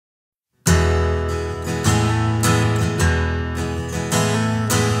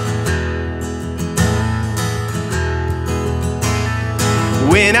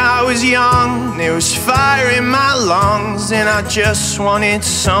When I was young, there was fire in my lungs, and I just wanted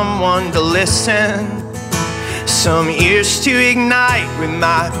someone to listen. Some ears to ignite with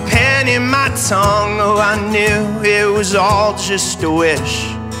my pen in my tongue. Oh, I knew it was all just a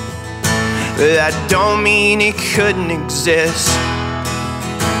wish, but that don't mean it couldn't exist.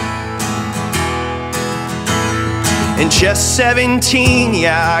 And just 17,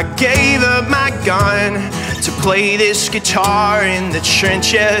 yeah, I gave up my gun to play this guitar in the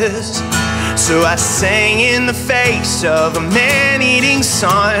trenches. So I sang in the face of a man-eating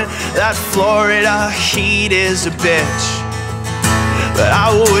sun that Florida heat is a bitch, but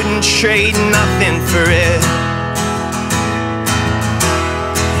I wouldn't trade nothing for it.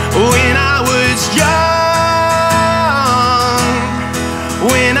 When I was young,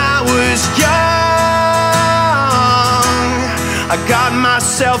 when I was young, I got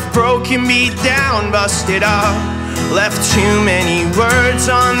myself broken, beat down, busted up, left too many words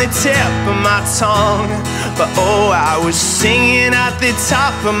on the tip of my tongue. But oh, I was singing at the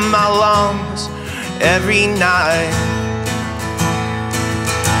top of my lungs every night.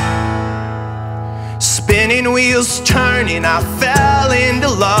 Spinning wheels turning, I fell into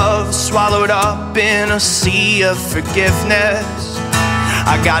love, swallowed up in a sea of forgiveness.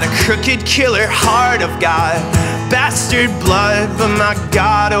 I got a crooked killer heart, I've got bastard blood, but my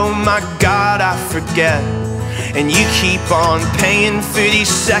God, oh my God, I forget. And you keep on paying for these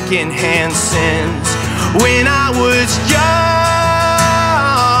secondhand sins. When I was young,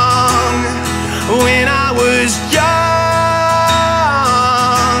 when I was young,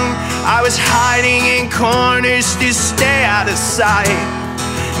 I was hiding in corners to stay out of sight,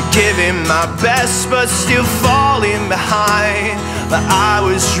 giving my best but still falling behind. But I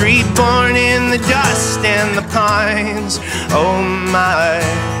was reborn in the dust and the pines. Oh my.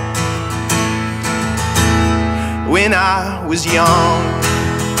 When I was young.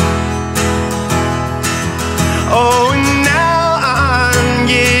 Oh, now I'm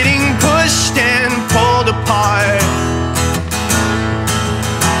getting pushed and pulled apart,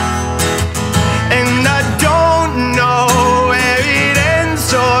 and I don't know where it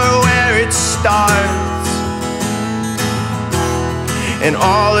ends or where it starts. And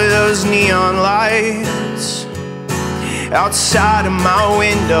all of those neon lights outside of my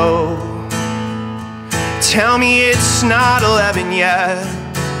window tell me it's not 11 yet.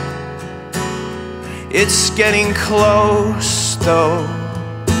 It's getting close though,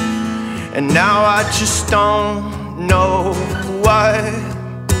 and now I just don't know what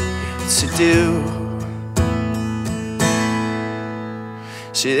to do.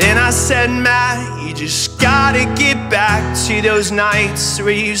 So then I said, Matt, you just gotta get back to those nights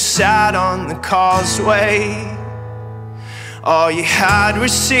where you sat on the causeway. All you had were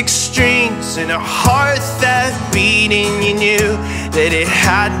 6 strings and a heart that beat, and you knew that it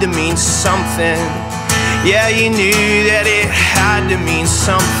had to mean something. Yeah, you knew that it had to mean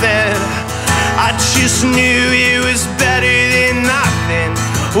something. I just knew it was better than nothing.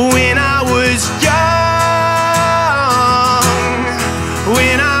 When I was young,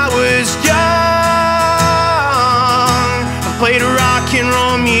 when I was young, I played rock and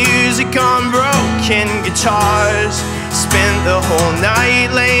roll music on broken guitars, spent the whole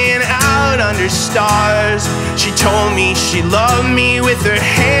night laying out under stars. She told me she loved me with her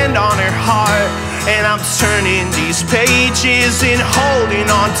hand on her heart, and I'm turning these pages and holding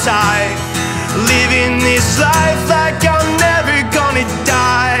on tight, living this life like I'm never gonna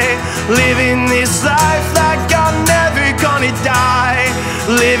die, living this life like I'm never gonna die,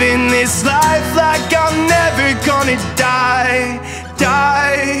 living this life like I'm never gonna die,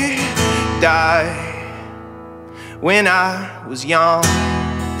 die, die. When I was young.